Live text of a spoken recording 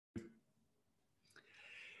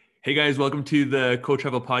Hey guys, welcome to the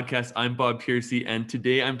Co-Travel Podcast. I'm Bob Piercy, and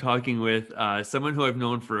today I'm talking with someone who I've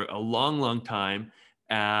known for a long, long time,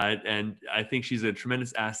 and I think she's a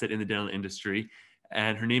tremendous asset in the dental industry.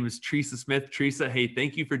 And her name is Theresa Smith. Theresa, hey,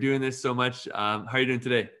 thank you for doing this so much. How are you doing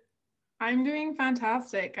today? I'm doing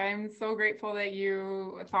fantastic. I'm so grateful that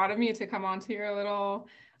you thought of me to come onto your little,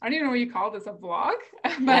 I don't even know what you call this, a vlog,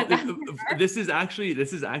 Well, but this is actually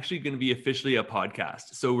going to be officially a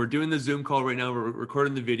podcast. So we're doing the Zoom call right now. We're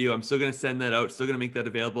recording the video. I'm still going to send that out. Still going to make that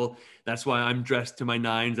available. That's why I'm dressed to my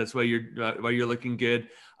nines. That's why you're looking good.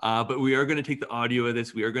 But we are going to take the audio of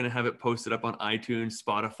this. We are going to have it posted up on iTunes,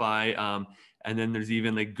 Spotify, and then there's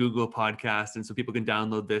even like Google Podcast, and so people can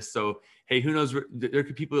download this. So hey, who knows? There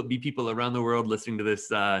could be people around the world listening to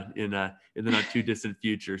this in the not too distant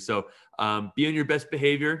future. So be on your best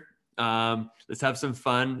behavior. Let's have some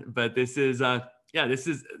fun. But this is going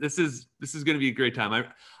to be a great time.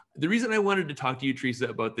 The reason I wanted to talk to you, Theresa,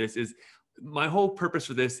 about this is my whole purpose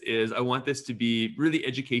for this is I want this to be really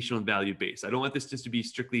educational and value based. I don't want this just to be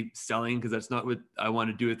strictly selling, because that's not what I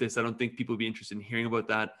want to do with this. I don't think people would be interested in hearing about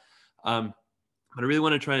that. But I really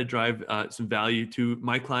want to try to drive some value to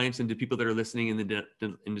my clients and to people that are listening in the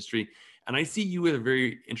dental industry. And I see you with a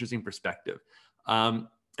very interesting perspective. And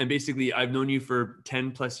basically, I've known you for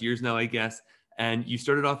 10 plus years now, I guess. And you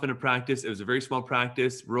started off in a practice. It was a very small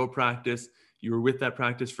practice, rural practice. You were with that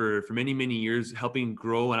practice for many, many years, helping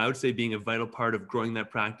grow. And I would say being a vital part of growing that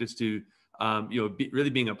practice to, really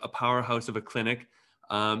being a powerhouse of a clinic.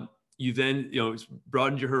 You then,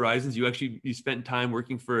 broadened your horizons. You spent time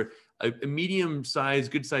working for a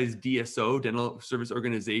medium-sized, good-sized DSO, dental service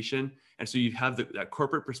organization. And so you have that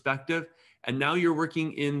corporate perspective. And now you're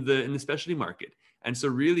working in the specialty market. And so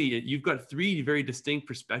really, you've got three very distinct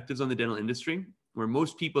perspectives on the dental industry, where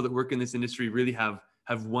most people that work in this industry really have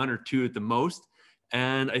one or two at the most.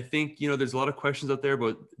 And I think, there's a lot of questions out there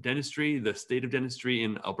about dentistry, the state of dentistry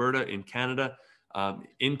in Alberta, in Canada,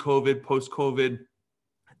 in COVID, post-COVID.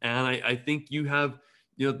 And I think you have,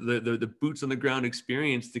 the boots on the ground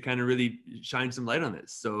experience to kind of really shine some light on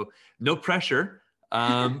this. So no pressure,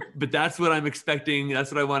 but that's what I'm expecting.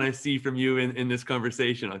 That's what I want to see from you in this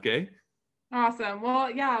conversation. Okay. awesome. Well,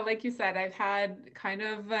 yeah, like you said, I've had kind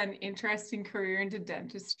of an interesting career into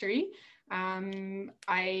dentistry.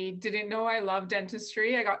 I didn't know I loved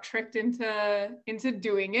dentistry. I got tricked into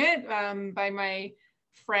doing it by my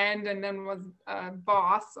friend, and then was a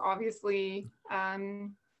boss, obviously,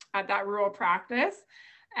 at that rural practice.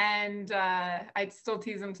 And I still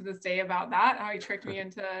tease him to this day about that, how he tricked me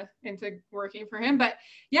into working for him. But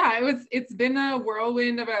yeah, it's been a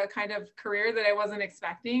whirlwind of a kind of career that I wasn't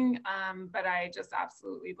expecting, but I just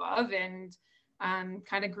absolutely love, and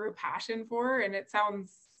kind of grew a passion for. And it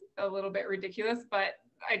sounds a little bit ridiculous, but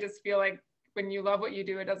I just feel like when you love what you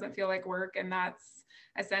do, it doesn't feel like work. And that's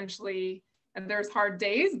essentially, and there's hard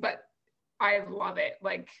days, but I love it.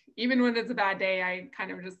 Like, even when it's a bad day, I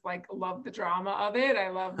kind of just like love the drama of it. I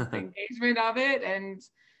love the engagement of it.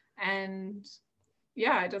 And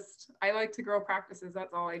yeah, I like to grow practices.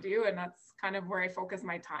 That's all I do. And that's kind of where I focus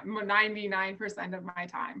my time, 99% of my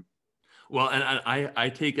time. Well, and I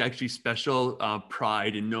take actually special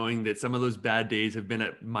pride in knowing that some of those bad days have been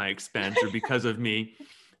at my expense or because of me.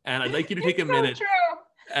 And I'd like you to take a It's so minute. true.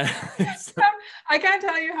 So, I can't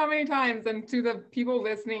tell you how many times, and to the people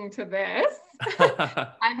listening to this,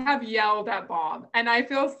 I have yelled at Bob, and I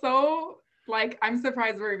feel so like, I'm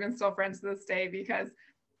surprised we're even still friends to this day, because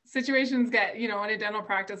situations get, in a dental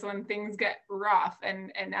practice, when things get rough,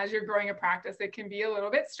 and as you're growing a practice, it can be a little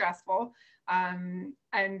bit stressful. And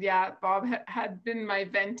yeah, Bob had been my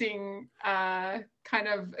venting kind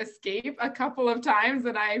of escape a couple of times,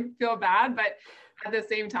 and I feel bad, but at the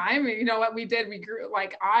same time, what we did, we grew,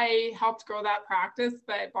 like, I helped grow that practice,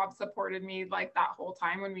 but Bob supported me like that whole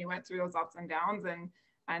time when we went through those ups and downs. And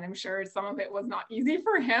I'm sure some of it was not easy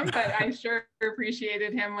for him, but I sure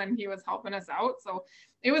appreciated him when he was helping us out. So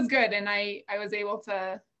it was good. And I was able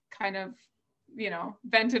to kind of,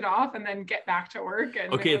 vent it off and then get back to work.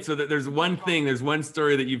 And okay, so there's one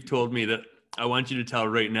story that you've told me that I want you to tell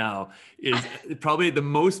right now, is probably the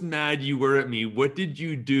most mad you were at me. What did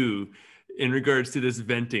you do in regards to this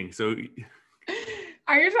venting? So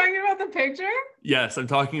are you talking about the picture? yes, I'm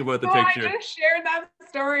talking about the picture. I just shared that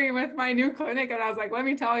story with my new clinic, and I was like, let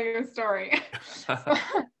me tell you a story.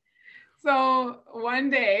 So one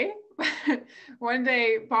day,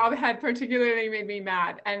 Bob had particularly made me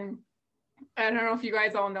mad. And I don't know if you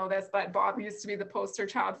guys all know this, but Bob used to be the poster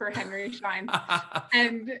child for Henry Schein.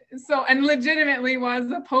 And legitimately was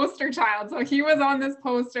the poster child. So he was on this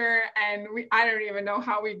poster, and I don't even know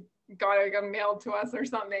how we got it mailed to us or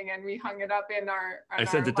something. And we hung it up in our I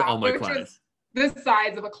sent it to all my clients. the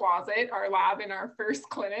size of a closet, our lab in our first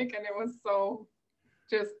clinic, and it was so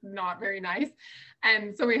just not very nice.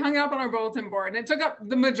 And so we hung it up on our bulletin board, and it took up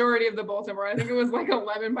the majority of the bulletin board. I think it was like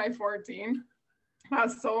 11 by 14. I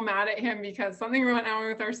was so mad at him because something went on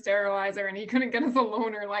with our sterilizer and he couldn't get us a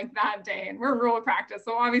loaner like that day. And we're rural practice,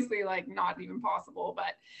 so obviously like not even possible.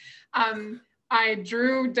 But I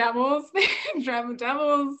drew devils,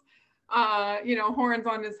 devils, horns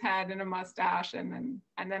on his head and a mustache, and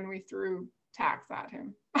then we threw tacks at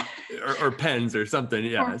him. or pens or something.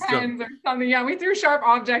 Yeah. Or pens or something. Yeah, we threw sharp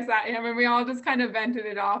objects at him, and we all just kind of vented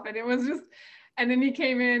it off. And it was just. And then he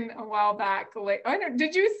came in a while back. Like,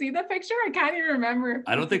 did you see the picture? I can't even remember.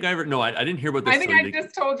 I don't think I ever. No, I didn't hear about this. I think I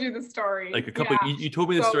just told you the story. Like a couple. Yeah. You told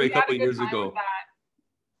me the story a couple of years ago.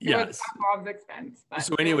 Yes. Bob's expense.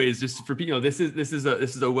 So, anyways, just for this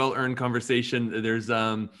is a well-earned conversation. There's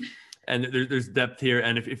and there's depth here,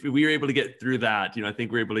 and if we were able to get through that, I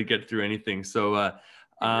think we're able to get through anything. So,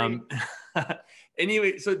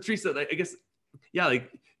 anyway, so Theresa, I guess, yeah, like.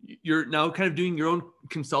 You're now kind of doing your own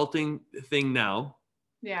consulting thing now.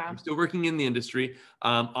 Yeah. I'm still working in the industry.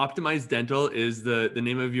 Optimizedental is the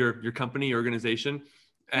name of your company, organization.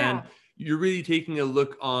 And you're really taking a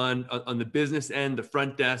look on the business end, the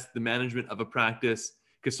front desk, the management of a practice,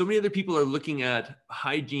 because so many other people are looking at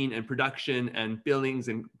hygiene and production and billings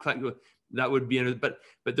and that would be, but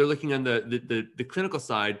they're looking on the clinical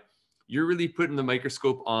side. You're really putting the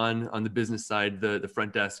microscope on the business side, the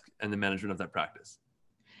front desk and the management of that practice.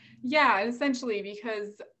 Yeah, essentially,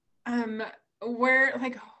 because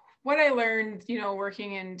what I learned,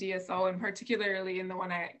 working in DSO, and particularly in the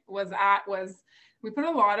one I was at, was we put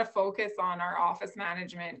a lot of focus on our office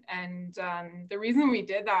management. And the reason we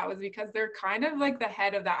did that was because they're kind of like the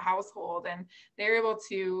head of that household, and they're able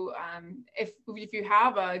to, if you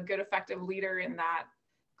have a good, effective leader in that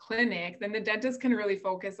clinic, then the dentist can really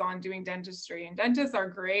focus on doing dentistry. And dentists are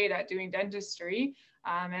great at doing dentistry.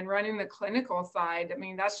 And running the clinical side. I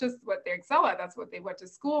mean, that's just what they excel at. That's what they went to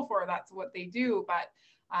school for. That's what they do. But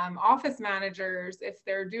office managers, if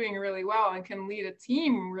they're doing really well and can lead a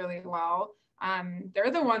team really well, they're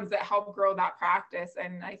the ones that help grow that practice.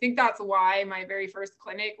 And I think that's why my very first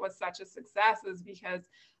clinic was such a success, is because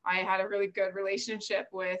I had a really good relationship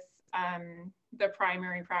with the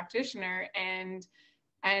primary practitioner, and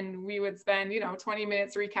we would spend 20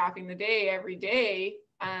 minutes recapping the day every day,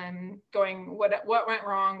 going what went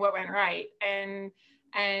wrong, what went right, and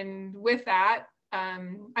with that, I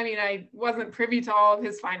mean, I wasn't privy to all of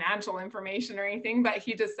his financial information or anything, but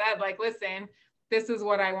he just said, like, listen, this is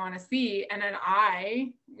what I want to see, and then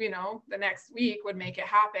I, the next week would make it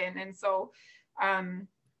happen. And so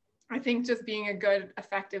I think just being a good,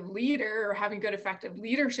 effective leader, or having good, effective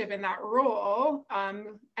leadership in that role,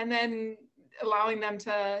 and then allowing them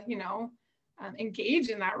to engage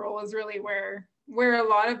in that role, is really where a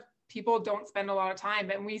lot of people don't spend a lot of time.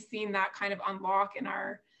 And we've seen that kind of unlock in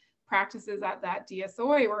our practices at that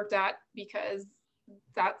DSO I worked at, because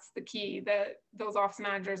that's the key, that those office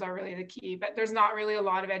managers are really the key. But there's not really a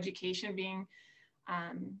lot of education being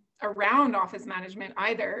around office management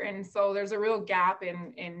either. And so there's a real gap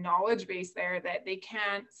in knowledge base there, that they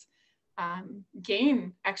can't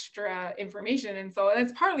gain extra information. And so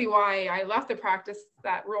that's partly why I left the practice,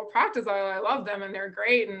 that rural practice. I love them and they're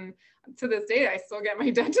great. And to this day, I still get my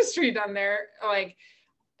dentistry done there. Like,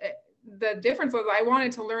 the difference was I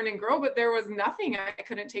wanted to learn and grow, but there was nothing. I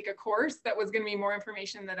couldn't take a course that was going to be more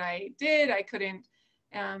information that I did. I couldn't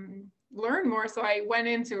learn more. So I went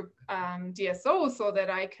into DSO so that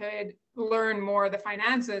I could learn more the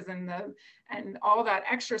finances and all that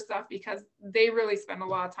extra stuff, because they really spend a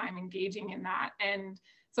lot of time engaging in that. And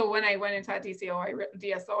so when I went into that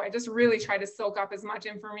DSO, I just really tried to soak up as much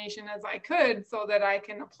information as I could so that I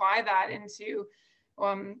can apply that into,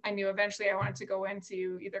 I knew eventually I wanted to go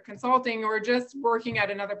into either consulting or just working at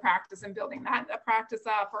another practice and building that practice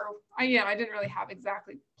up. Or I didn't really have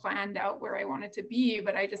exactly planned out where I wanted to be,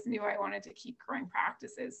 but I just knew I wanted to keep growing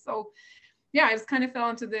practices. So yeah, I just kind of fell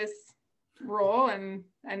into this role, and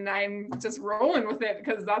I'm just rolling with it,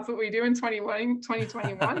 because that's what we do in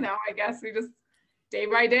 2021 now. I guess we just, day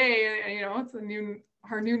by day, it's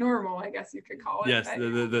our new normal, I guess you could call it. Yes,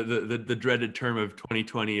 the dreaded term of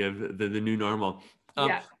 2020 of the new normal.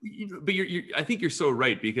 Yeah. But I think you're so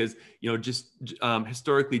right, because just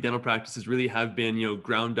historically, dental practices really have been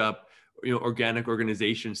ground up, organic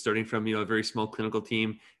organizations, starting from a very small clinical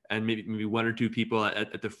team and maybe one or two people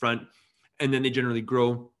at the front, and then they generally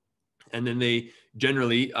grow, and then they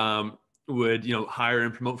generally would hire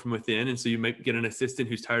and promote from within. And so you might get an assistant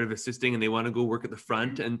who's tired of assisting and they want to go work at the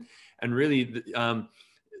front, and really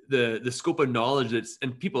the scope of knowledge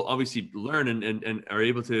and people obviously learn and are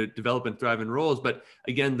able to develop and thrive in roles. But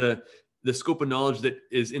again, the scope of knowledge that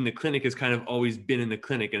is in the clinic has kind of always been in the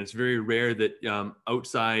clinic. And it's very rare that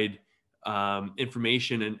outside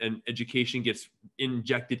information and education gets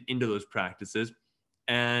injected into those practices.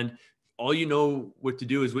 And all you know what to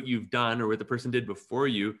do is what you've done or what the person did before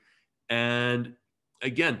you. And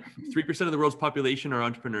again, 3% of the world's population are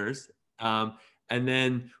entrepreneurs. And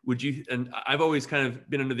then and I've always kind of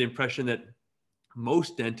been under the impression that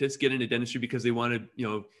most dentists get into dentistry because they want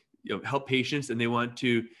to, help patients and they want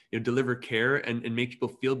to, deliver care and make people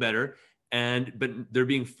feel better. But they're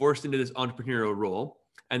being forced into this entrepreneurial role.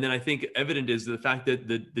 And then I think evident is the fact that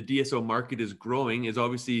the DSO market is growing is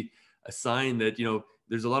obviously a sign that,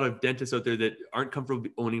 there's a lot of dentists out there that aren't comfortable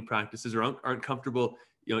owning practices or aren't comfortable,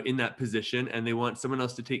 in that position, and they want someone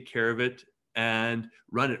else to take care of it and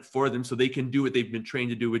run it for them so they can do what they've been trained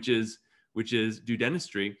to do, which is do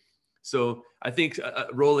dentistry. So I think a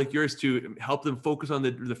role like yours to help them focus on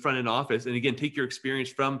the front end office, and again, take your experience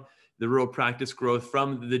from the rural practice growth,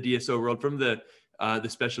 from the DSO world, from the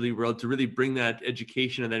specialty world, to really bring that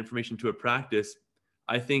education and that information to a practice.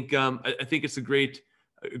 I think it's a great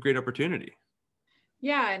opportunity.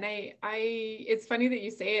 Yeah, and it's funny that you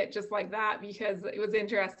say it just like that, because it was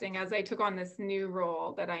interesting as I took on this new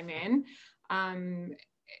role that I'm in.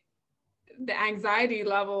 The anxiety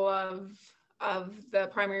level of the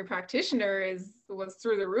primary practitioner was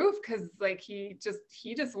through the roof, because like he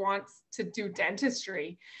just wants to do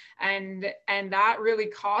dentistry, and that really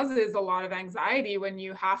causes a lot of anxiety when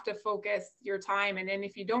you have to focus your time, and then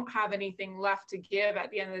if you don't have anything left to give at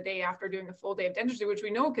the end of the day after doing a full day of dentistry, which we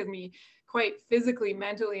know can be quite physically,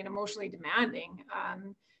 mentally, and emotionally demanding.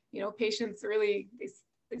 Patients really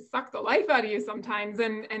they suck the life out of you sometimes,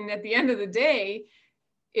 and at the end of the day,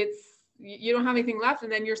 you don't have anything left,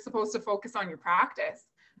 and then you're supposed to focus on your practice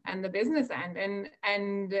and the business end,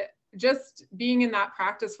 and just being in that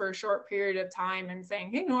practice for a short period of time and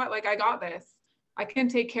saying, hey, you know what, like, I got this, I can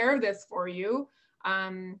take care of this for you,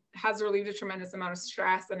 has relieved a tremendous amount of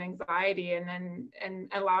stress and anxiety, and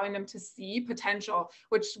allowing them to see potential,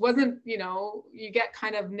 which wasn't, you get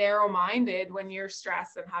kind of narrow-minded when you're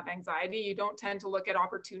stressed and have anxiety. You don't tend to look at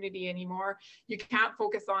opportunity anymore. You can't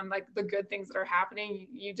focus on like the good things that are happening.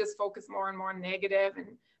 You just focus more and more on negative,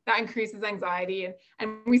 and that increases anxiety.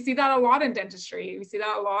 And we see that a lot in dentistry. We see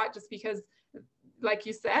that a lot just because, like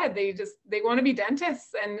you said, they want to be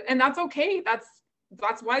dentists, and that's okay.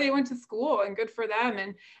 That's why they went to school, and good for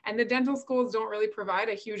them. And the dental schools don't really provide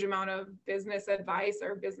a huge amount of business advice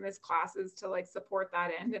or business classes to like support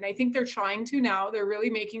that end. And I think they're trying to now. They're really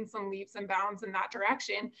making some leaps and bounds in that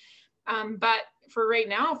direction. But for right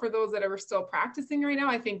now, for those that are still practicing right now,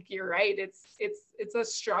 I think you're right. It's a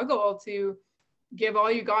struggle to give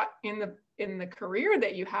all you got in the career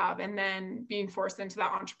that you have, and then being forced into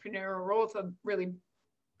that entrepreneurial role to really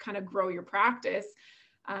kind of grow your practice.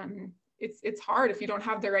 It's hard if you don't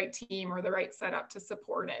have the right team or the right setup to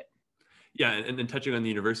support it. Yeah, and then touching on the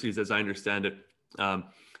universities, as I understand it,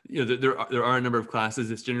 there are a number of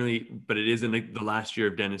classes. It's generally, but it is in the last year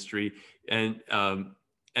of dentistry, and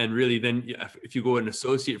really then if you go an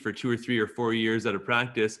associate for 2 or 3 or 4 years at a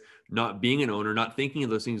practice, not being an owner, not thinking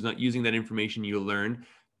of those things, not using that information you learned,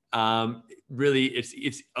 really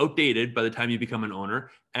it's outdated by the time you become an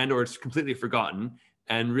owner, or it's completely forgotten,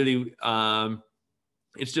 and really.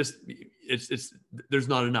 It's there's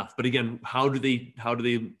not enough. But again, how do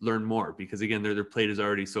they learn more? Because again, their plate is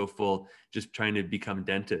already so full just trying to become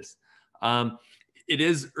dentists. It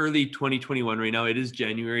is early 2021 right now. It is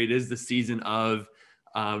January. It is the season of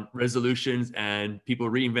resolutions and people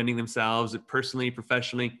reinventing themselves personally,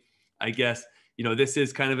 professionally. I guess, this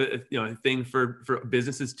is kind of a thing for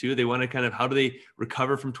businesses too. They want to kind of, how do they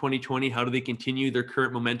recover from 2020? How do they continue their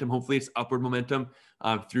current momentum? Hopefully it's upward momentum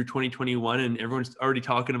through 2021. And everyone's already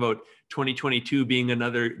talking about 2022 being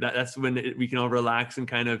that's when we can all relax and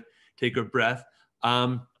kind of take a breath.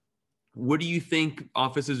 What do you think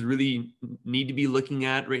offices really need to be looking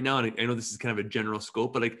at right now? And I know this is kind of a general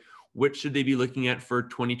scope, but like, what should they be looking at for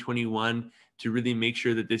 2021 to really make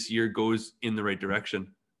sure that this year goes in the right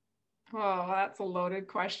direction? Oh, that's a loaded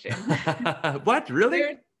question. What,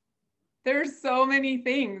 really? There's so many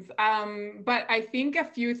things. But I think a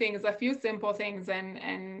few simple things,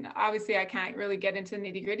 and obviously I can't really get into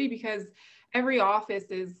nitty gritty because every office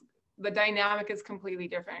the dynamic is completely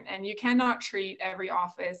different, and you cannot treat every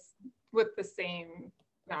office with the same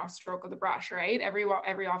stroke of the brush, right?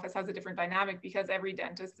 Every office has a different dynamic because every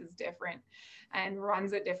dentist is different and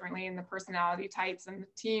runs it differently, in the personality types and the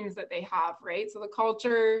teams that they have, right? So the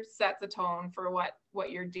culture sets the tone for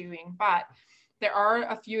what you're doing. But there are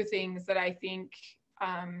a few things that I think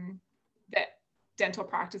that dental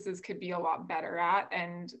practices could be a lot better at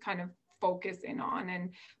and kind of focus in on.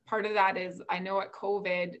 And part of that is, I know at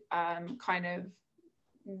COVID,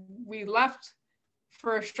 we left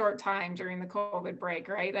for a short time during the COVID break,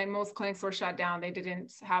 right? And most clinics were shut down. They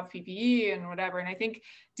didn't have PPE and whatever. And I think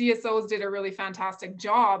DSOs did a really fantastic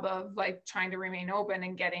job of like trying to remain open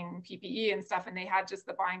and getting PPE and stuff. And they had just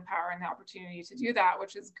the buying power and the opportunity to do that,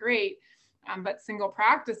 which is great. But single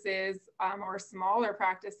practices or smaller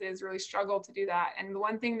practices really struggled to do that. And the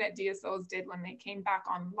one thing that DSOs did when they came back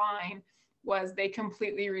online was they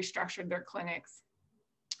completely restructured their clinics.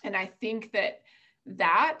 And I think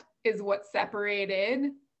that is what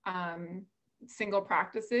separated single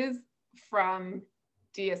practices from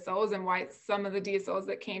DSOs, and why some of the DSOs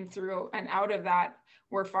that came through and out of that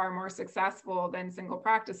were far more successful than single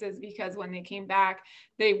practices, because when they came back,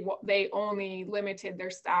 they only limited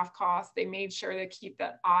their staff costs. They made sure to keep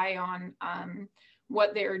the eye on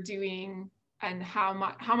what they were doing and how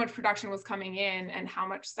much production was coming in and how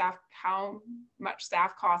much staff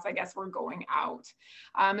costs, I guess, were going out.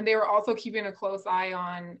 And they were also keeping a close eye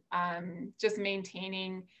on just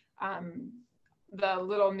maintaining the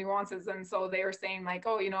little nuances. And so they were saying like,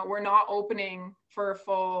 oh, we're not opening for a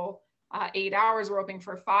full 8 hours, we're opening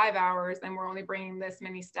for 5 hours, and we're only bringing this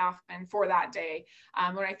many staff in for that day.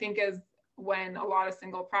 What I think is, when a lot of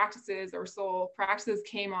single practices or sole practices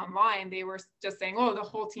came online, they were just saying, oh, the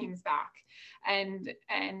whole team's back. And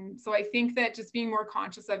so I think that just being more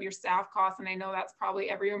conscious of your staff costs, and I know that's probably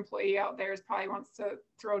every employee out there probably wants to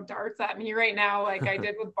throw darts at me right now, like I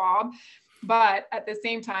did with Bob. But at the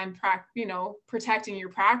same time, protecting your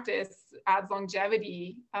practice adds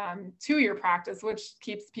longevity to your practice, which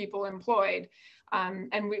keeps people employed.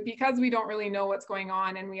 Because we don't really know what's going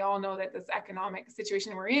on, and we all know that this economic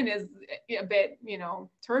situation we're in is a bit,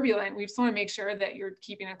 turbulent, we just want to make sure that you're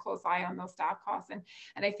keeping a close eye on those staff costs.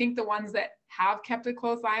 And I think the ones that have kept a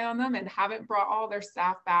close eye on them and haven't brought all their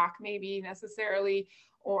staff back, maybe necessarily,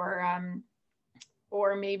 or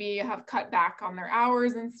maybe have cut back on their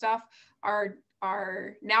hours and stuff,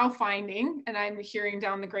 are now finding, and I'm hearing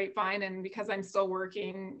down the grapevine, and because I'm still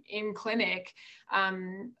working in clinic,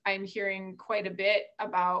 I'm hearing quite a bit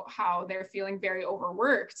about how they're feeling very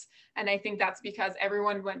overworked. And I think that's because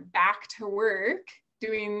everyone went back to work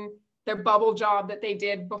doing their bubble job that they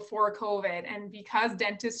did before COVID. And because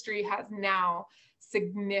dentistry has now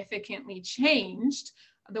significantly changed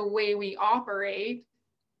the way we operate,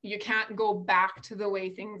 you can't go back to the way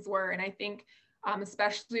things were. And I think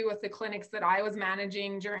especially with the clinics that I was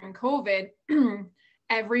managing during COVID,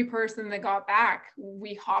 every person that got back,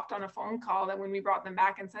 we hopped on a phone call that when we brought them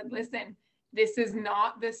back and said, listen, this is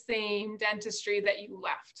not the same dentistry that you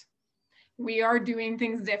left. We are doing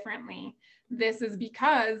things differently. This is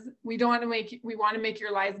because we want to make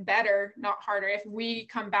your lives better, not harder. If we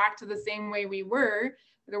come back to the same way we were,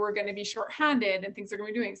 that we're going to be shorthanded and things are going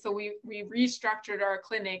to be doing. So we restructured our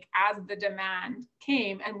clinic as the demand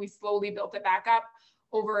came, and we slowly built it back up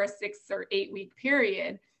over a 6 or 8 week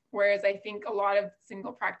period. Whereas I think a lot of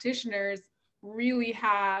single practitioners really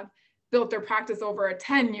have built their practice over a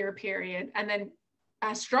 10-year period, and then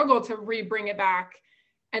struggle to bring it back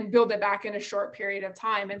and build it back in a short period of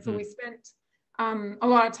time. And so we spent a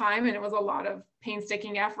lot of time, and it was a lot of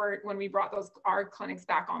painstaking effort when we brought our clinics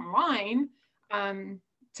back online,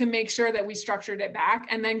 to make sure that we structured it back,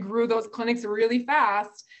 and then grew those clinics really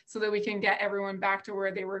fast so that we can get everyone back to where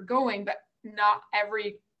they were going. But not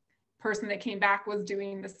every person that came back was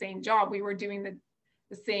doing the same job. We were doing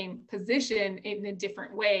the same position in a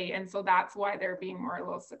different way. And so that's why they're being more a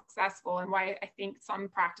little successful, and why I think some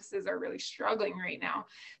practices are really struggling right now.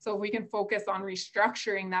 So if we can focus on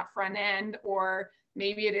restructuring that front end, or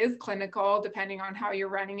maybe it is clinical, depending on how you're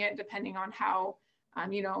running it, depending on how,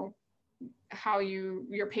 how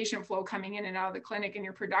your patient flow coming in and out of the clinic and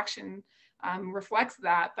your production reflects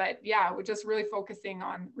that. But yeah, we're just really focusing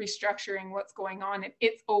on restructuring what's going on.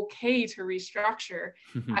 It's okay to restructure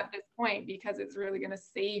at this point, because it's really going to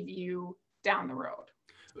save you down the road.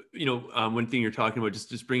 One thing you're talking about,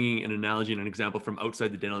 just bringing an analogy and an example from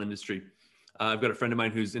outside the dental industry. I've got a friend of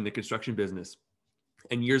mine who's in the construction business.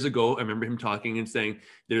 And years ago, I remember him talking and saying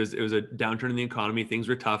it was a downturn in the economy, things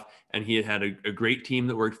were tough, and he had a great team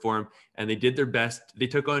that worked for him, and they did their best. They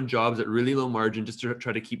took on jobs at really low margin just to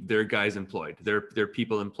try to keep their guys employed, their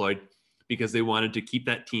people employed, because they wanted to keep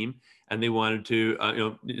that team, and they wanted to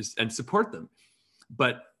and support them.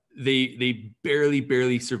 But they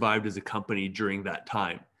barely survived as a company during that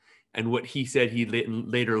time. And what he said he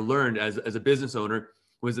later learned as a business owner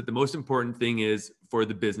was that the most important thing is for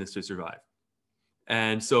the business to survive.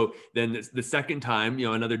 And so then the second time,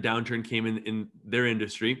 another downturn came in their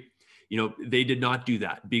industry, they did not do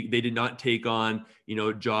that. They did not take on,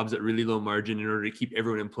 jobs at really low margin in order to keep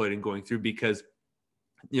everyone employed and going through, because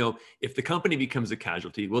if the company becomes a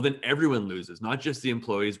casualty, well, then everyone loses, not just the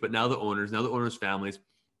employees, but now the owners' families,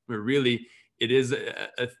 where really it is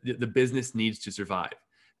the business needs to survive.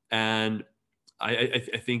 And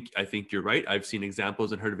I think you're right. I've seen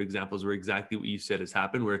examples and heard of examples where exactly what you said has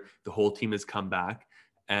happened, where the whole team has come back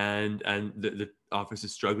and the office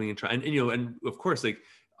is struggling and trying, and of course, like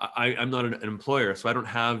I'm not an employer, so I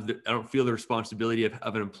don't feel the responsibility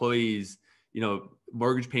of an employee's,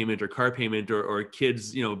 mortgage payment or car payment or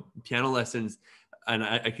kids, piano lessons. And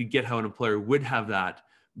I could get how an employer would have that.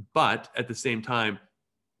 But at the same time,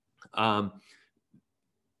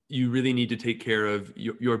 you really need to take care of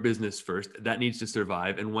your business first. That needs to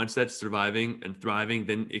survive. And once that's surviving and thriving,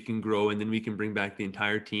 then it can grow. And then we can bring back the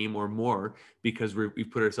entire team or more, because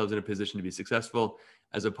we've put ourselves in a position to be successful,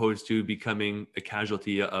 as opposed to becoming a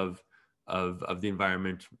casualty of the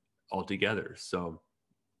environment altogether. So.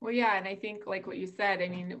 Well, yeah. And I think like what you said, I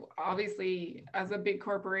mean, obviously as a big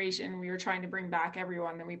corporation, we were trying to bring back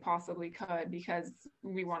everyone that we possibly could, because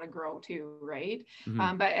we want to grow too, right?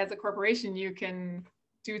 Mm-hmm. But as a corporation, you can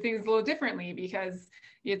do things a little differently because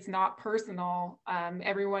it's not personal.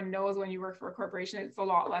 Everyone knows when you work for a corporation, it's a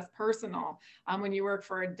lot less personal. When you work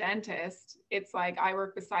for a dentist, it's like, I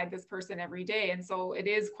work beside this person every day. And so it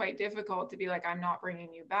is quite difficult to be like, I'm not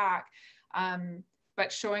bringing you back. But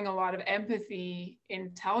showing a lot of empathy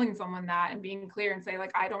in telling someone that and being clear and say,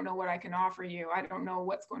 like, I don't know what I can offer you. I don't know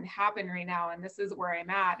what's going to happen right now. And this is where I'm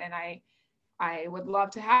at. And I would love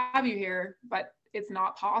to have you here, but it's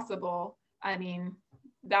not possible. I mean,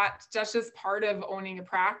 that's just part of owning a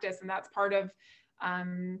practice. And that's part of,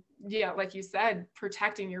 like you said,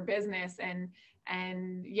 protecting your business.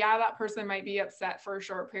 And yeah, that person might be upset for a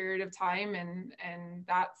short period of time. And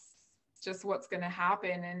that's just what's going to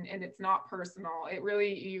happen. And it's not personal. It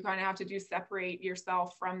really, you kind of have to separate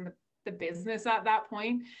yourself from the business at that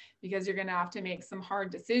point, because you're going to have to make some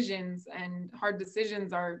hard decisions, and hard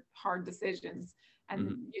decisions are hard decisions. And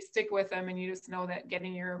Mm-hmm. you stick with them, and you just know that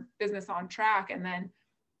getting your business on track, and then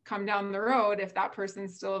come down the road, if that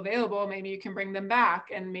person's still available, maybe you can bring them back,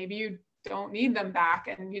 and maybe you don't need them back,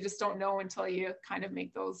 and you just don't know until you kind of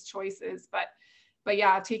make those choices. But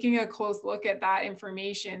yeah, taking a close look at that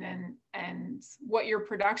information and what your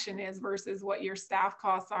production is versus what your staff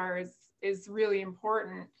costs are is really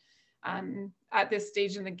important at this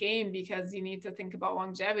stage in the game, because you need to think about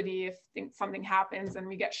longevity. If something happens and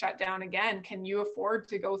we get shut down again, can you afford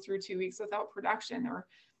to go through 2 weeks without production? Or,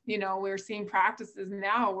 we're seeing practices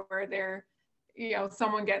now where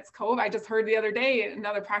someone gets COVID. I just heard the other day,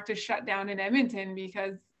 another practice shut down in Edmonton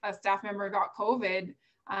because a staff member got COVID.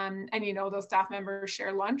 And those staff members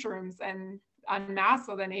share lunchrooms and en masse.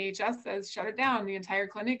 So then AHS says, shut it down. The entire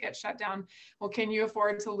clinic gets shut down. Well, can you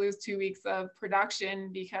afford to lose 2 weeks of production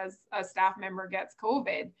because a staff member gets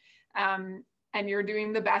COVID? And you're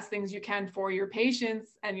doing the best things you can for your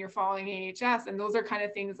patients, and you're following AHS. And those are kind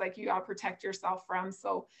of things like you got to protect yourself from.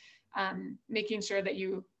 So making sure that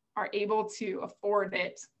you are able to afford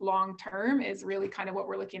it long-term is really kind of what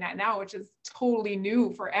we're looking at now, which is totally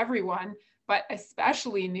new for everyone, but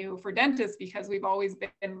especially new for dentists, because we've always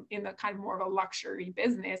been in the kind of more of a luxury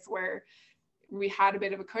business where we had a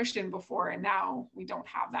bit of a cushion before, and now we don't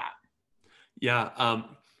have that. Yeah.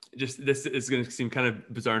 Just this is going to seem kind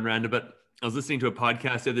of bizarre and random, but I was listening to a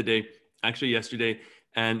podcast the other day, actually yesterday,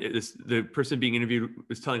 and the person being interviewed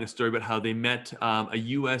was telling a story about how they met a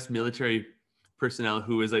U.S. military personnel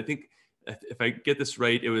who was, I think, if I get this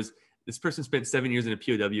right, this person spent 7 years in a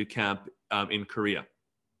POW camp in Korea.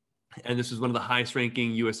 And this was one of the highest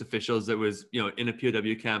ranking U.S. officials that was, in a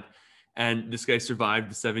POW camp. And this guy survived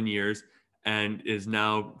the 7 years and is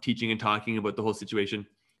now teaching and talking about the whole situation.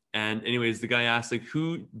 And anyways, the guy asked, like,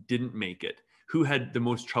 who didn't make it? Who had the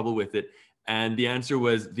most trouble with it? And the answer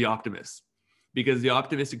was the optimists, because the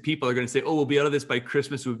optimistic people are going to say, oh, we'll be out of this by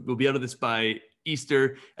Christmas. We'll be out of this by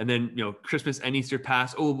Easter. And then, Christmas and Easter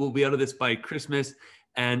pass. Oh, we'll be out of this by Christmas.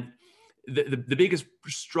 And the biggest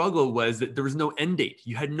struggle was that there was no end date.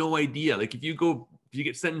 You had no idea. Like if you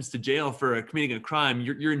get sentenced to jail for committing a crime,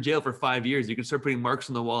 you're in jail for 5 years. You can start putting marks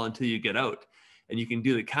on the wall until you get out, and you can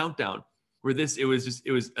do the countdown. Where it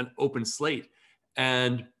was an open slate.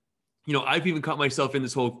 And, I've even caught myself in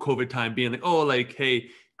this whole COVID time being like, oh, like, hey,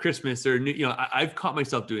 Christmas or, I've caught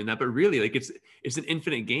myself doing that, but really like it's an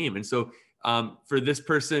infinite game. And so for this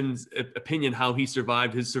person's opinion, how he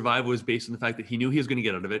survived, his survival was based on the fact that he knew he was going to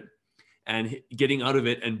get out of it, and getting out of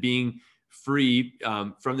it and being free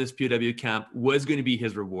from this POW camp was going to be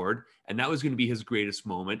his reward. And that was going to be his greatest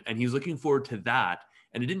moment. And he's looking forward to that.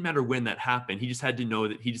 And it didn't matter when that happened. He just had to know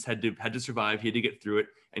that he just had to survive. He had to get through it,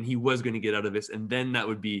 and he was going to get out of this. And then that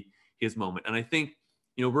would be his moment. And I think,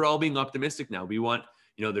 we're all being optimistic now. We want,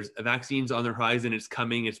 there's vaccines on the horizon. It's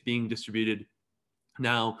coming. It's being distributed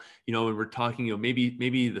now, and we're talking,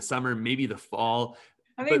 maybe the summer, maybe the fall.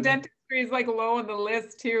 I think dentistry is like low on the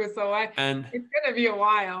list too. So it's going to be a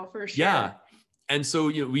while for sure. Yeah. And so,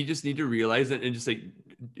 we just need to realize that, and just like,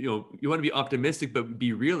 you want to be optimistic, but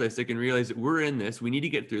be realistic and realize that we're in this. We need to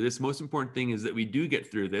get through this. Most important thing is that we do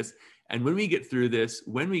get through this. And when we get through this,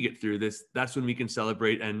 that's when we can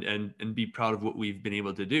celebrate and be proud of what we've been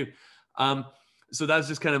able to do. So that's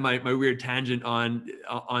just kind of my weird tangent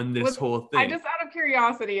on this whole thing. I just, out of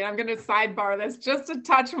curiosity, and I'm going to sidebar this just a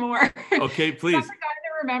touch more. Okay, please. Was that the guy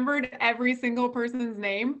that remembered every single person's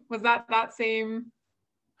name? Was that same?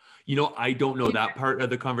 I don't know. That part of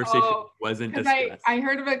the conversation wasn't discussed. I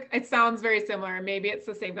heard of it. It sounds very similar. Maybe it's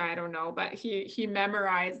the same guy. I don't know. But he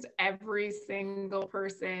memorized every single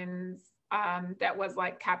person's that was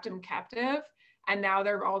like captive. And now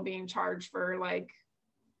they're all being charged for like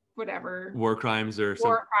whatever. War crimes or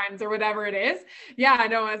whatever it is. Yeah, I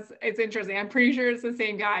know. It's interesting. I'm pretty sure it's the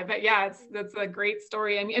same guy. But yeah, that's a great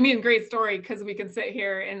story. I mean, great story because we can sit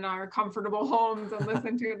here in our comfortable homes and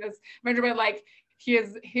listen to this. But like,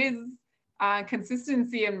 his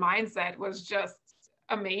consistency and mindset was just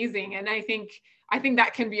amazing. And I think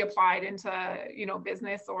that can be applied into,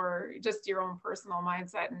 business or just your own personal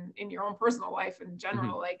mindset and in your own personal life in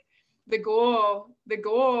general. Like the goal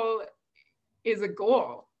is a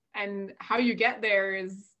goal, and how you get there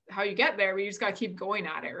is how you get there. But you just got to keep going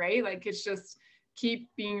at it, right? Like it's just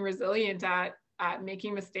keep being resilient at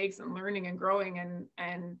making mistakes and learning and growing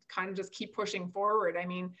and kind of just keep pushing forward. I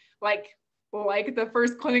mean, like the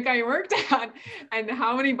first clinic I worked at, and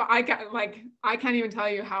how many, I can't even tell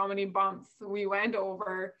you how many bumps we went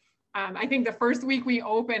over. I think the first week we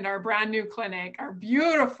opened our brand new clinic, our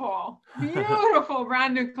beautiful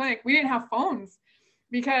brand new clinic, we didn't have phones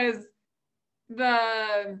because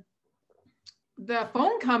the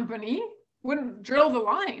phone company wouldn't drill the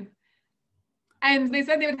line. And they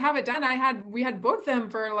said they would have it done. We had booked them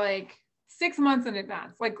for like 6 months in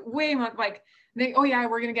advance, like way much, like, we're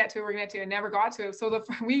going to get to it, and never got to it. So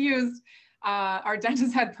we used, our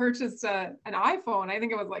dentist had purchased an iPhone. I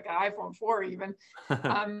think it was like an iPhone 4 even.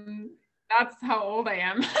 That's how old I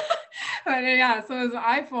am. But yeah, so it was an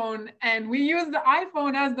iPhone, and we used the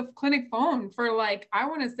iPhone as the clinic phone for like, I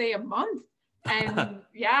want to say a month. And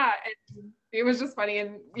yeah, it was just funny.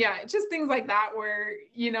 And yeah, it's just things like that where,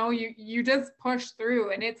 you just push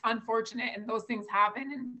through, and it's unfortunate, and those things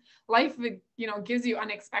happen, and life, gives you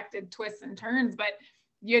unexpected twists and turns, but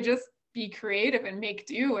you just be creative and make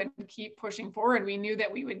do and keep pushing forward. We knew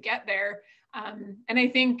that we would get there. And I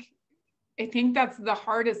think that's the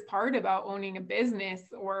hardest part about owning a business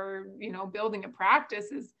or, building a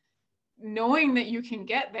practice, is knowing that you can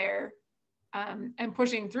get there. And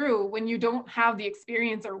pushing through when you don't have the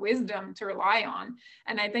experience or wisdom to rely on.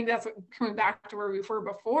 And I think that's what, coming back to where we were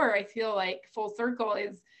before, I feel like full circle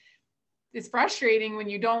is frustrating when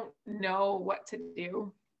you don't know what to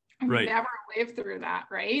do. Right. Never lived through that,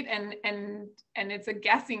 right? And it's a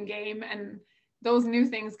guessing game, and those new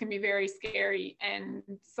things can be very scary. And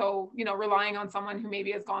so, relying on someone who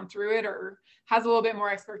maybe has gone through it or has a little bit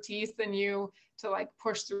more expertise than you to like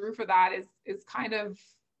push through for that is kind of,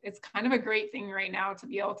 it's kind of a great thing right now to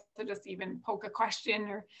be able to just even poke a question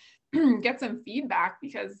or get some feedback,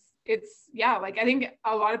 because I think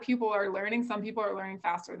a lot of people are learning. Some people are learning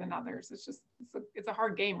faster than others. It's just, it's a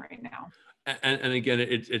hard game right now. And again,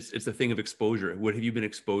 it's a thing of exposure. What have you been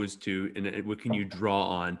exposed to, and what can you draw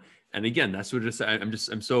on? And again, that's what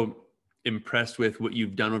I'm so impressed with what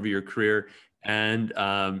you've done over your career, and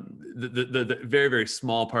the very, very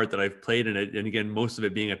small part that I've played in it. And again, most of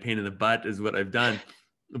it being a pain in the butt is what I've done.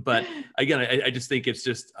 But again, I just think it's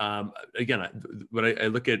just, again, when I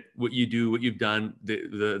look at what you do, what you've done,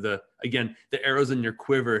 the arrows in your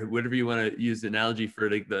quiver, whatever you want to use the analogy for,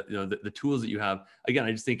 like the tools that you have. Again,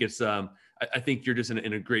 I just think it's, I think you're just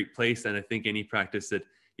in a great place. And I think any practice that,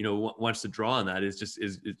 wants to draw on that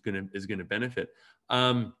is going to benefit.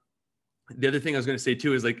 The other thing I was going to say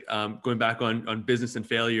too is like, going back on business and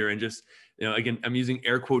failure, and just, again, I'm using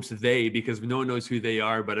air quotes they, because no one knows who they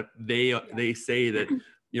are, but they say that,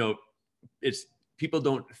 it's people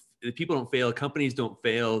don't fail, companies don't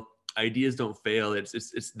fail, ideas don't fail.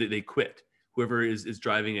 It's they quit. Whoever is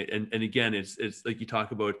driving it. And again, it's like you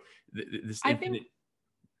talk about this. I think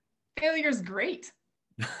failure is great.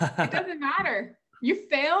 It doesn't matter. You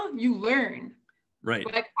fail, you learn. Right.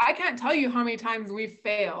 Like, I can't tell you how many times we've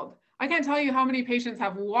failed. I can't tell you how many patients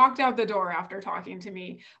have walked out the door after talking to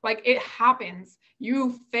me. Like, it happens.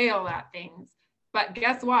 You fail at things. But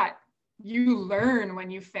guess what? You learn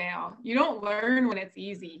when you fail. You don't learn when it's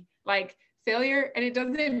easy. Like, failure, and it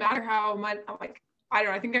doesn't matter how much, like, I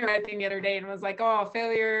don't know, I think I read a thing the other day and was like, oh,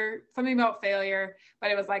 failure, something about failure, but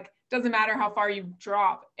it was like, doesn't matter how far you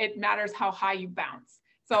drop, it matters how high you bounce.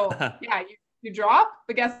 So yeah, you drop,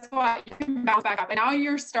 but guess what? You can bounce back up. And now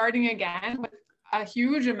you're starting again with a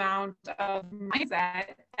huge amount of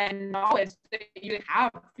mindset and knowledge that you didn't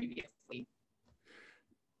have previously.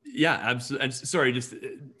 Yeah, absolutely. And sorry, just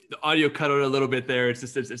the audio cut out a little bit there. It's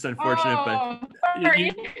just, it's unfortunate, but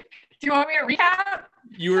sorry. Do you want me to recap?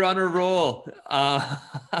 You were on a roll,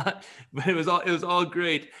 but it was all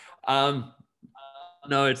great. No,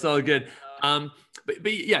 it's all good.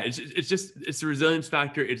 But yeah, it's the resilience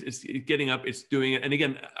factor. It's getting up, it's doing it. And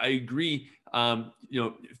again, I agree.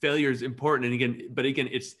 Failure is important. And again,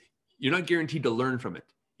 you're not guaranteed to learn from it.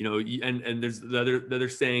 And there's the other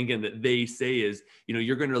saying again that they say is,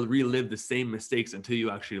 you're going to relive the same mistakes until you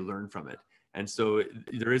actually learn from it. And so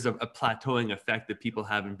there is a plateauing effect that people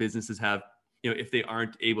have and businesses have, if they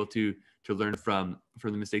aren't able to learn from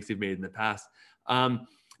the mistakes they've made in the past. Now,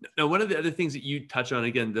 one of the other things that you touch on,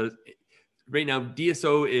 again, right now,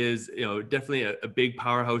 DSO is definitely a big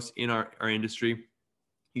powerhouse in our industry.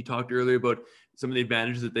 You talked earlier about some of the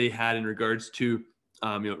advantages that they had in regards to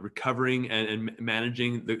recovering and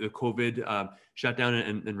managing the COVID shutdown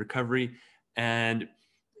and recovery. And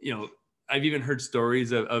I've even heard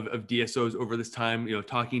stories of DSOs over this time,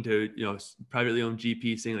 talking to, privately owned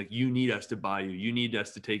GPs saying, like, you need us to buy you, you need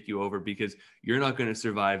us to take you over because you're not going to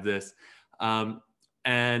survive this.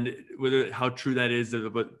 And how true that is,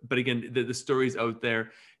 but again, the story's out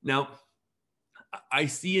there. Now, I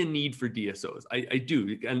see a need for DSOs. I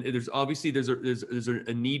do. And there's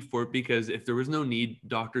a need for it, because if there was no need,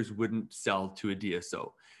 doctors wouldn't sell to a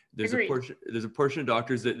DSO. There's a portion of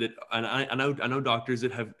doctors that and I know doctors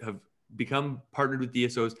that have become partnered with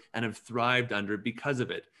DSOs and have thrived under it because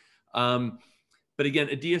of it. But again,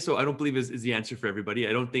 a DSO, I don't believe is the answer for everybody.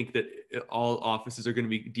 I don't think that all offices are going to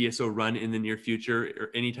be DSO run in the near future or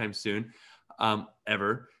anytime soon,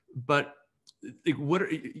 ever. But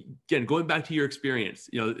again, going back to your experience,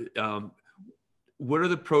 what are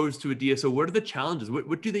the pros to a DSO? What are the challenges?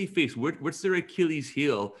 What do they face? What's their Achilles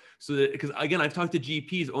heel? So that, because again, I've talked to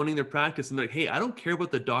GPs owning their practice and they're like, hey, I don't care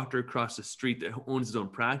about the doctor across the street that owns his own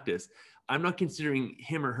practice. I'm not considering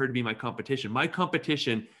him or her to be my competition. My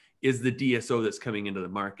competition is the DSO that's coming into the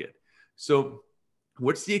market. So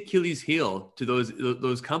what's the Achilles heel to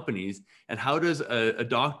those companies? And how does a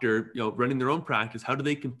doctor, running their own practice, how do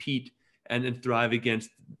they compete and thrive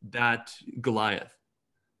against that Goliath?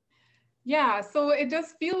 Yeah, so it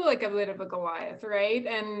does feel like a bit of a Goliath, right?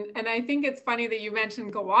 And I think it's funny that you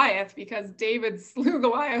mentioned Goliath, because David slew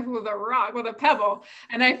Goliath with a rock, with a pebble.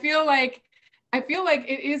 And I feel like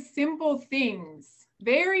it is simple things,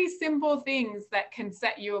 very simple things, that can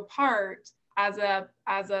set you apart as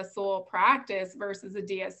a sole practice versus a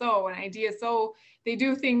DSO. And a DSO, they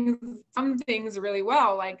do some things really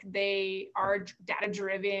well, like they are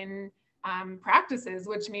data-driven practices,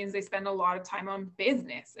 which means they spend a lot of time on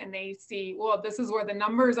business and they see, well, this is where the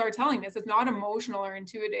numbers are telling us. It's not emotional or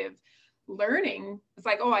intuitive learning. It's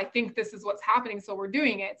like, oh, I think this is what's happening, so we're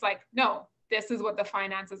doing it. It's like, no, this is what the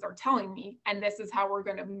finances are telling me, and this is how we're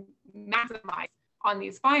going to maximize on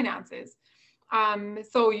these finances.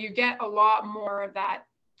 So you get a lot more of that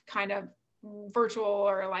kind of virtual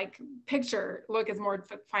or like picture look is more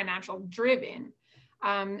financial driven.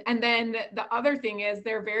 And then the other thing is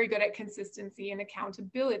they're very good at consistency and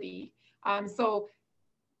accountability. So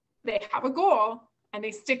they have a goal and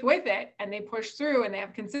they stick with it and they push through and they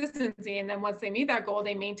have consistency. And then once they meet that goal,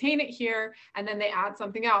 they maintain it here, and then they add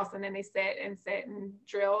something else, and then they sit and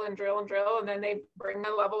drill and drill and drill, and then they bring the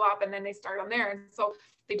level up, and then they start on there. And so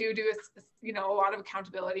they do a lot of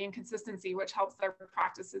accountability and consistency, which helps their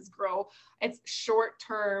practices grow. It's short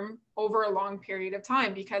term over a long period of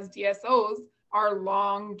time, because DSOs are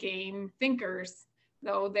long game thinkers.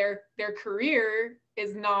 Though their career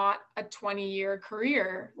is not a 20-year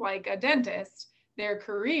career like a dentist. Their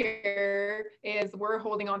career is, we're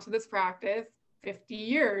holding on to this practice 50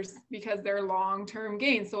 years because they're long-term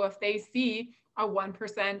gains. So if they see a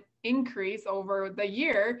 1% increase over the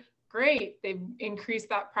year, great, they've increased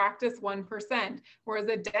that practice 1%. Whereas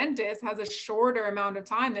a dentist has a shorter amount of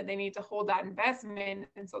time that they need to hold that investment.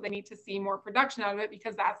 And so they need to see more production out of it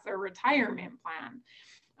because that's their retirement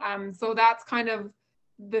plan. So that's kind of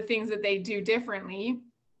the things that they do differently.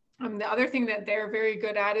 The other thing that they're very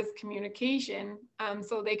good at is communication.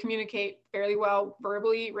 So they communicate fairly well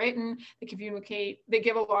verbally, written. They communicate, they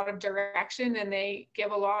give a lot of direction, and they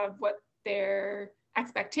give a lot of what their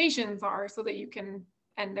expectations are so that you can,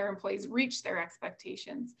 and their employees reach their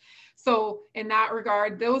expectations. So in that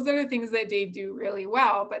regard, those are the things that they do really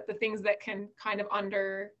well. But the things that can kind of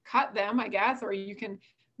undercut them, I guess, or you can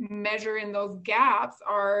measure in those gaps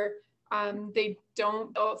are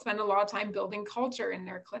they'll spend a lot of time building culture in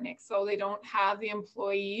their clinics. So they don't have the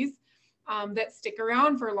employees that stick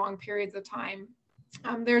around for long periods of time.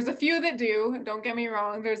 There's a few that do, don't get me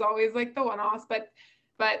wrong. There's always like the one-offs, but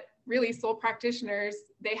really sole practitioners,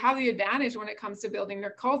 they have the advantage when it comes to building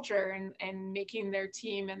their culture and making their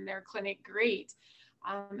team and their clinic great.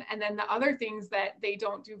 And then the other things that they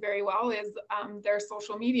don't do very well is their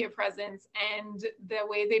social media presence and the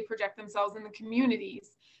way they project themselves in the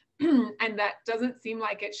communities. And that doesn't seem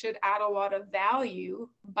like it should add a lot of value,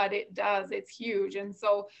 but it does. It's huge. And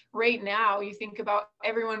so right now you think about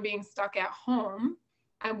everyone being stuck at home,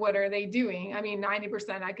 and what are they doing? I mean,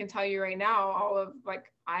 90%, I can tell you right now, all of like,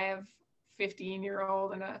 I have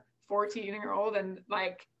 15-year-old and a 14-year-old, and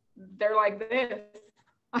like, they're like this.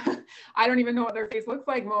 I don't even know what their face looks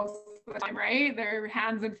like most of the time, right? Their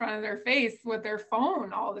hands in front of their face with their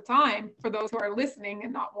phone all the time, for those who are listening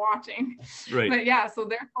and not watching. Right. But yeah, so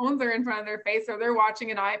their phones are in front of their face, or they're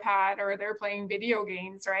watching an iPad, or they're playing video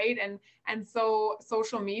games, right? And so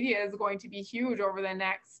social media is going to be huge over the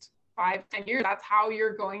next 5-10 years. That's how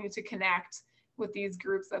you're going to connect with these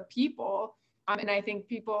groups of people. And I think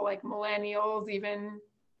people like millennials, even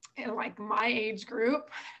in like my age group,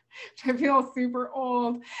 which I feel super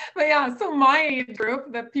old, but yeah, so my age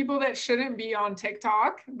group, the people that shouldn't be on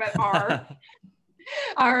TikTok but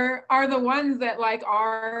are the ones that like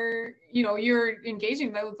are, you know, you're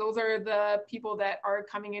engaging those are the people that are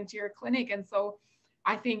coming into your clinic. And so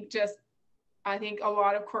I think a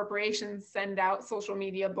lot of corporations send out social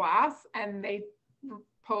media blasts, and they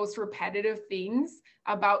post repetitive things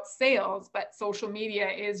about sales, but social media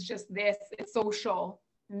is just this, it's social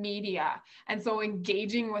media. And so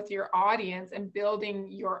engaging with your audience and building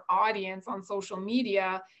your audience on social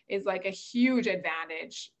media is like a huge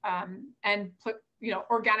advantage. And put, you know,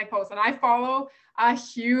 organic posts. And I follow a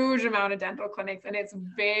huge amount of dental clinics, and it's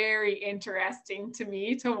very interesting to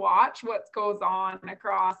me to watch what goes on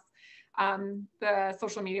across the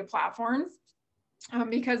social media platforms,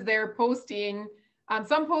 because they're posting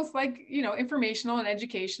some posts like, you know, informational and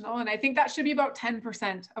educational. And I think that should be about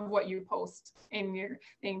 10% of what you post in your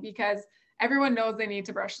thing, because everyone knows they need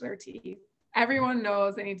to brush their teeth. Everyone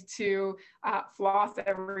knows they need to floss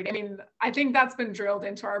every day. I mean, I think that's been drilled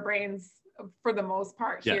into our brains for the most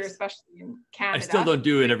part here, yes. Especially in Canada. I still don't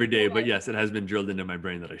do it every day, but yes, it has been drilled into my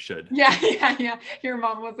brain that I should. Yeah. Your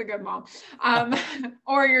mom was a good mom.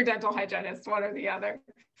 Or your dental hygienist, one or the other.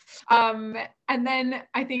 And then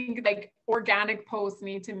I think like organic posts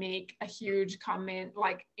need to make a huge comment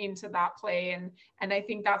like into that play. And I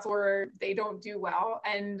think that's where they don't do well.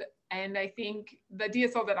 And I think the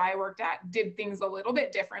DSO that I worked at did things a little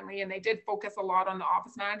bit differently, and they did focus a lot on the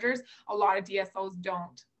office managers. A lot of DSOs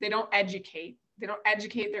don't. They don't educate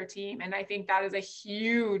their team. And I think that is a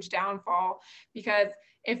huge downfall, because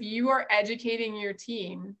if you are educating your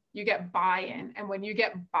team, you get buy-in. And when you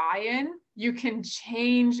get buy-in, you can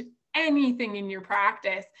change anything in your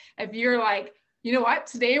practice. If you're like, you know what,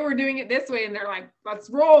 today we're doing it this way, and they're like, let's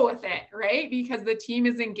roll with it, right? Because the team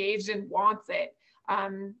is engaged and wants it.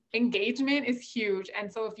 Engagement is huge. And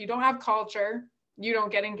so if you don't have culture, you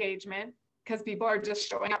don't get engagement, because people are just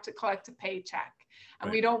showing up to collect a paycheck. And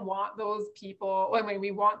right. We don't want those people, when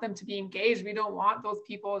we want them to be engaged, we don't want those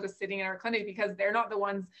people just sitting in our clinic, because they're not the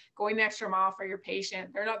ones going the extra mile for your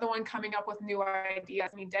patient. They're not the one coming up with new ideas.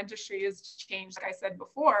 I mean, dentistry has changed, like I said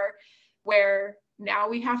before, where now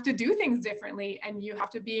we have to do things differently, and you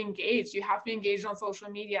have to be engaged. You have to be engaged on social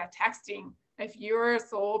media, texting. If you're a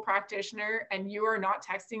sole practitioner and you are not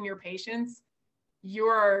texting your patients, you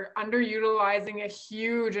are underutilizing a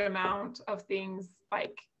huge amount of things,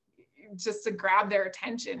 like just to grab their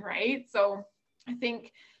attention, right? So I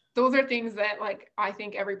think those are things that like I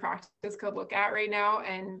think every practice could look at right now,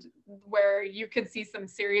 and where you could see some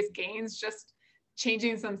serious gains just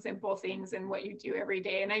changing some simple things in what you do every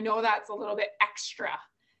day. And I know that's a little bit extra,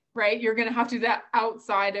 right? You're going to have to do that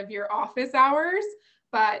outside of your office hours,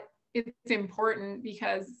 but it's important,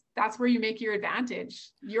 because that's where you make your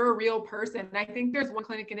advantage. You're a real person. And I think there's one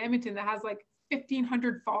clinic in Edmonton that has like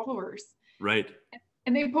 1,500 followers. Right.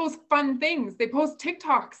 And they post fun things. They post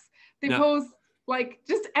TikToks. They post like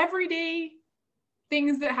just everyday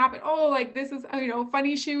things that happen. Oh, like this is, you know,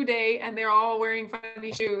 funny shoe day, and they're all wearing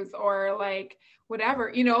funny shoes. Or like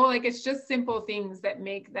whatever, you know, like it's just simple things that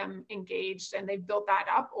make them engaged, and they've built that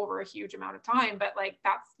up over a huge amount of time. But like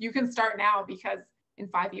you can start now, because in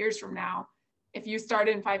 5 years from now, if you start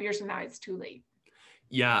in 5 years from now, it's too late.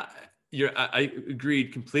 Yeah, I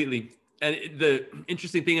agreed completely. And the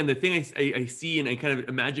interesting thing, and the thing I see, and I kind of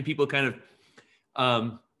imagine people kind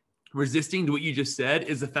of resisting to what you just said,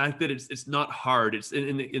 is the fact that it's not hard. It's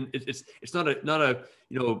it's not a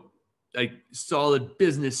you know, like solid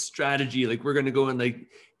business strategy. Like we're gonna go and like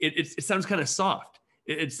it sounds kind of soft.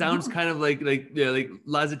 It sounds kind of like like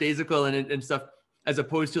lackadaisical and stuff, as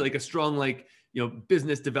opposed to like a strong, like, you know,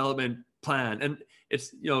 business development plan. And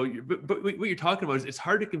it's, you know, but what you're talking about is it's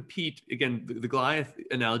hard to compete. Again, the Goliath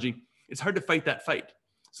analogy, it's hard to fight that fight.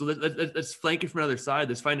 So let's flank it from another side.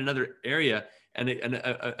 Let's find another area and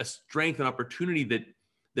a strength and opportunity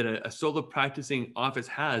that a solo practicing office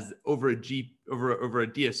has over a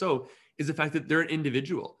DSO, is the fact that they're an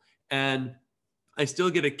individual. And I still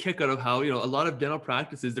get a kick out of how, you know, a lot of dental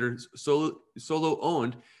practices that are solo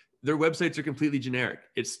owned, their websites are completely generic.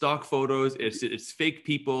 It's stock photos, it's fake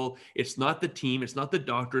people, it's not the team, it's not the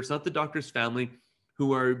doctor, it's not the doctor's family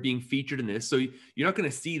who are being featured in this. So you're not going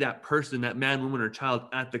to see that person, that man, woman, or child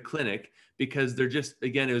at the clinic, because they're just,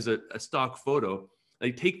 again, it was a stock photo.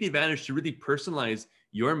 Like, take the advantage to really personalize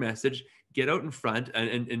your message, get out in front,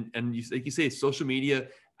 and you, like you say, social media,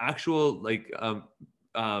 actual like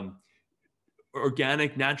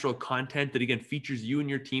organic, natural content that, again, features you and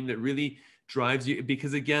your team, that really drives you.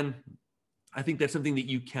 Because again, I think that's something that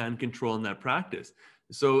you can control in that practice.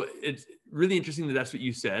 So it's really interesting that that's what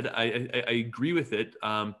you said. I agree with it,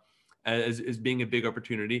 as being a big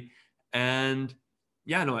opportunity. And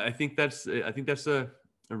yeah, no, I think that's a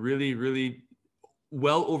really, really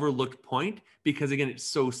well overlooked point, because again, it's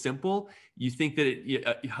so simple. You think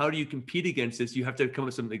that how do you compete against this? You have to come up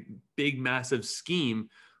with some like big, massive scheme,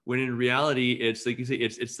 when in reality, it's like you say,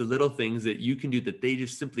 it's the little things that you can do that they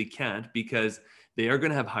just simply can't, because they are going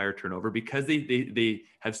to have higher turnover, because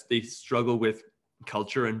they struggle with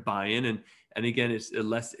culture and buy-in, and again, it's a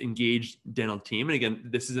less engaged dental team. And again,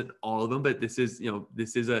 this isn't all of them, but this is, you know,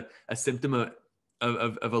 this is a symptom of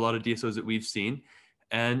a lot of DSOs that we've seen.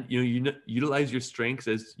 And you utilize your strengths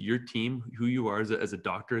as your team, who you are as a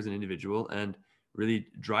doctor, as an individual, and really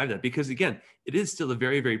drive that. Because again, it is still a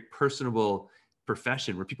very, very personable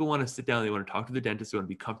profession, where people want to sit down, they want to talk to the dentist, they want to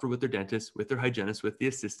be comfortable with their dentist, with their hygienist, with the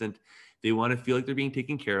assistant. They want to feel like they're being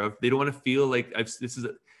taken care of. They don't want to feel like this is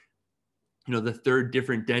the third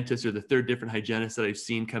different dentist or the third different hygienist that I've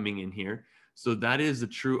seen coming in here. So that is a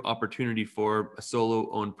true opportunity for a solo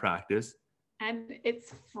owned practice. And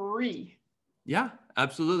it's free. Yeah,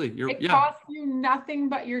 absolutely. It costs you nothing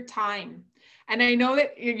but your time. And I know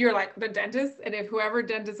that you're like the dentist, and if whoever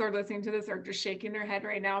dentists are listening to this are just shaking their head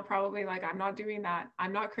right now, probably like, I'm not doing that.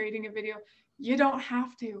 I'm not creating a video. You don't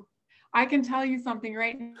have to. I can tell you something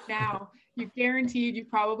right now. You guaranteed you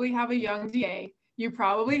probably have a young DA. You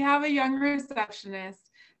probably have a young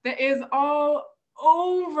receptionist that is all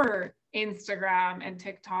over Instagram and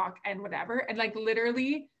TikTok and whatever. And like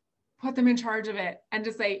literally put them in charge of it and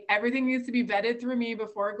just say, everything needs to be vetted through me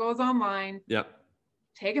before it goes online. Yep.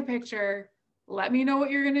 Take a picture. Let me know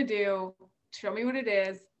what you're going to do. Show me what it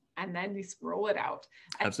is. And then we roll it out.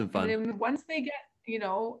 Have some fun. And then once they get,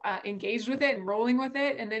 engaged with it and rolling with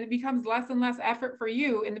it, and then it becomes less and less effort for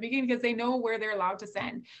you in the beginning, because they know where they're allowed to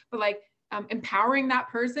send. But like empowering that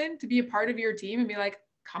person to be a part of your team and be like,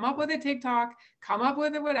 come up with a TikTok, come up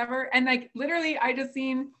with a whatever. And like, literally, I just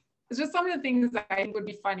seen, it's just some of the things that I think would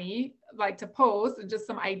be funny, like to post, and just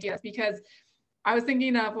some ideas, because I was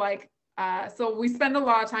thinking of like, so we spend a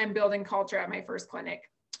lot of time building culture at my first clinic,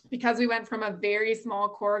 because we went from a very small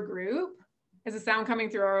core group. Is the sound coming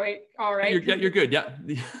through all right? You're good. Yeah.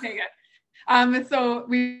 Okay, good. So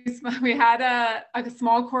we had a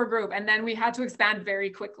small core group, and then we had to expand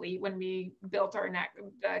very quickly when we built our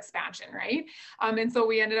expansion, right? And so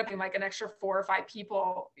we ended up being like an extra 4 or 5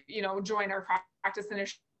 people, join our practice in a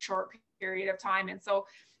short period of time. And so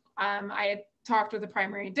I had talked with the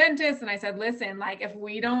primary dentist, and I said, listen, like if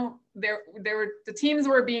we don't, the teams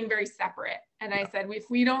were being very separate. And I said,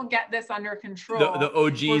 if we don't get this under control, the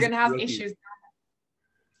OGs, we're going to have rookies. issues.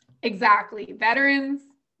 Exactly. Veterans,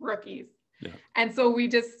 rookies. Yeah. And so we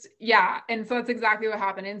just, and so that's exactly what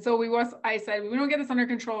happened. And so I said, we don't get this under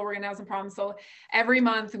control, we're going to have some problems. So every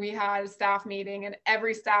month we had a staff meeting, and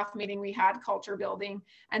every staff meeting we had culture building.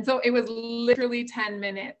 And so it was literally 10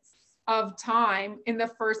 minutes of time in the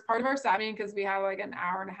first part of our staff meeting, because we had like an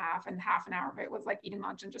hour and a half, and half an hour of it was like eating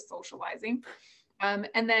lunch and just socializing.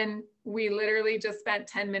 And then we literally just spent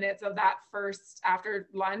 10 minutes of that first after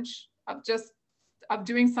lunch of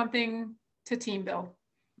doing something to team build.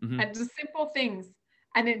 Mm-hmm. and just simple things.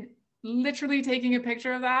 And then literally taking a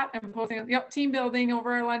picture of that and posting, yep, team building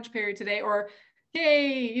over our lunch period today, or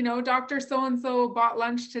yay, you know, Dr. So-and-so bought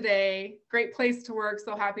lunch today. Great place to work.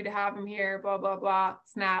 So happy to have him here, blah, blah, blah,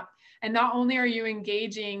 snap. And not only are you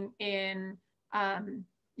engaging in,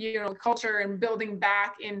 you know, culture and building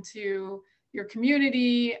back into your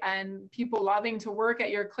community and people loving to work at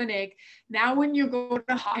your clinic. Now, when you go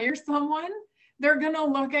to hire someone, they're going to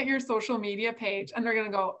look at your social media page and they're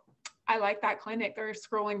going to go, I like that clinic. They're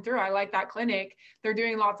scrolling through. I like that clinic. They're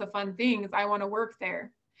doing lots of fun things. I want to work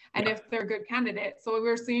there. And if they're a good candidate. So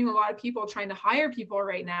we're seeing a lot of people trying to hire people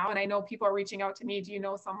right now. And I know people are reaching out to me. Do you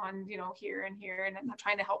know someone, you know, here and here? And I'm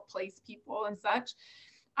trying to help place people and such.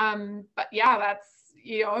 But yeah, that's,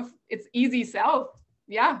 you know, if it's easy sell.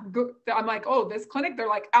 Yeah. I'm like, oh, this clinic, they're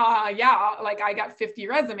like, yeah, like I got 50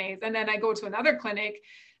 resumes. And then I go to another clinic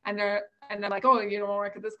and they're like, oh, you don't want to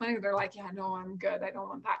work at this clinic? They're like, yeah, no, I'm good. I don't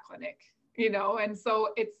want that clinic, you know? And so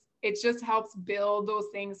it just helps build those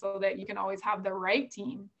things so that you can always have the right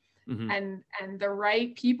team and the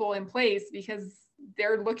right people in place, because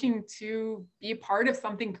they're looking to be part of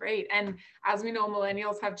something great. And as we know,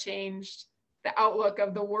 millennials have changed the outlook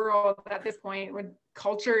of the world at this point, when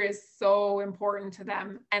culture is so important to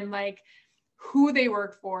them, and like who they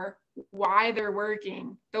work for, why they're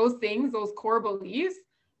working, those things, those core beliefs.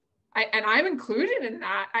 And I'm included in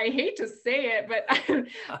that. I hate to say it, but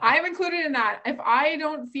I'm included in that. If I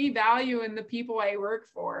don't see value in the people I work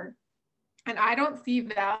for, and I don't see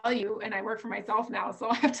value, and I work for myself now, so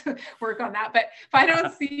I have to work on that. But if I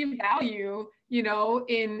don't see value, you know,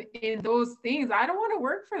 in those things, I don't want to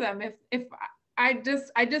work for them. If I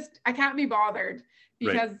can't be bothered,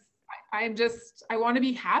 because I want to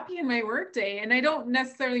be happy in my work day. And I don't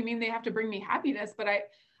necessarily mean they have to bring me happiness, but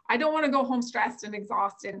I don't want to go home stressed and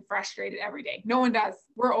exhausted and frustrated every day. No one does.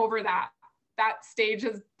 We're over that. That stage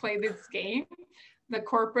has played its game. The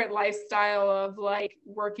corporate lifestyle of like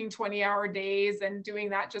working 20-hour days and doing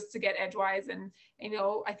that just to get edgewise. And, you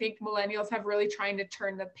know, I think millennials have really trying to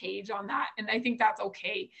turn the page on that. And I think that's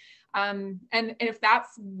okay. And if that's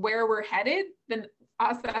where we're headed, then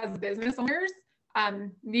us as business owners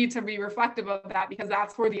need to be reflective of that, because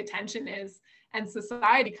that's where the attention is. And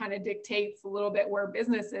society kind of dictates a little bit where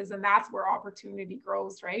business is, and that's where opportunity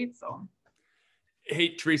grows, right? So.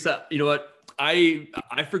 Hey, Theresa, you know what? I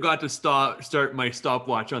forgot to start my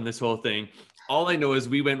stopwatch on this whole thing. All I know is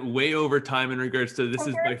we went way over time in regards to this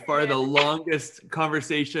is by far the longest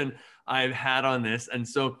conversation I've had on this. And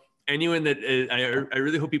so anyone that I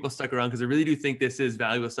really hope people stuck around, because I really do think this is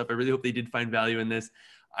valuable stuff. I really hope they did find value in this.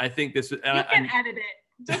 I think this. You can edit it.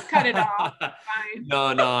 Just cut it off. Fine.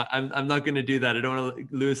 No, I'm not going to do that. I don't want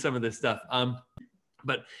to lose some of this stuff.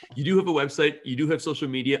 But you do have a website, you do have social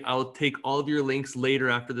media. I'll take all of your links later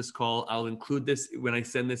after this call. I'll include this when I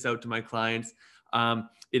send this out to my clients.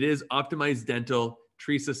 It is Optimize Dental,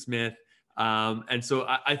 Theresa Smith. And so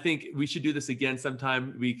I think we should do this again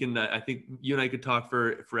sometime. We can, I think you and I could talk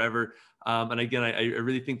for forever. And again, I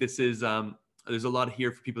really think this is, there's a lot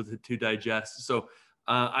here for people to digest. So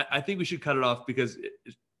I think we should cut it off, because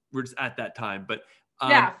we're just at that time. But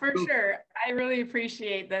yeah, for sure. I really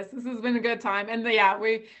appreciate this. This has been a good time. And yeah,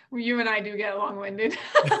 you and I do get long-winded.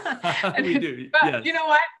 We do. But yes. You know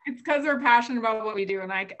what? It's because we're passionate about what we do.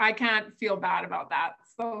 And I can't feel bad about that.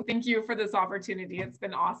 So thank you for this opportunity. It's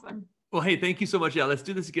been awesome. Well, hey, thank you so much. Yeah, let's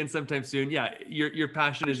do this again sometime soon. Yeah, your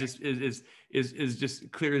passion is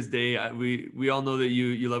just clear as day. We all know that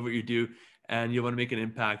you love what you do and you want to make an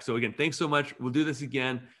impact. So again, thanks so much. We'll do this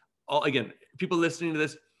again. Again, people listening to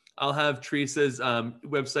this, I'll have Theresa's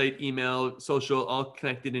website, email, social, all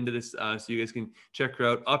connected into this, so you guys can check her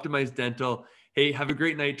out. Optimize Dental. Hey, have a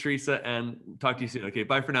great night, Theresa, and talk to you soon. Okay,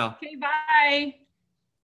 bye for now. Okay, bye.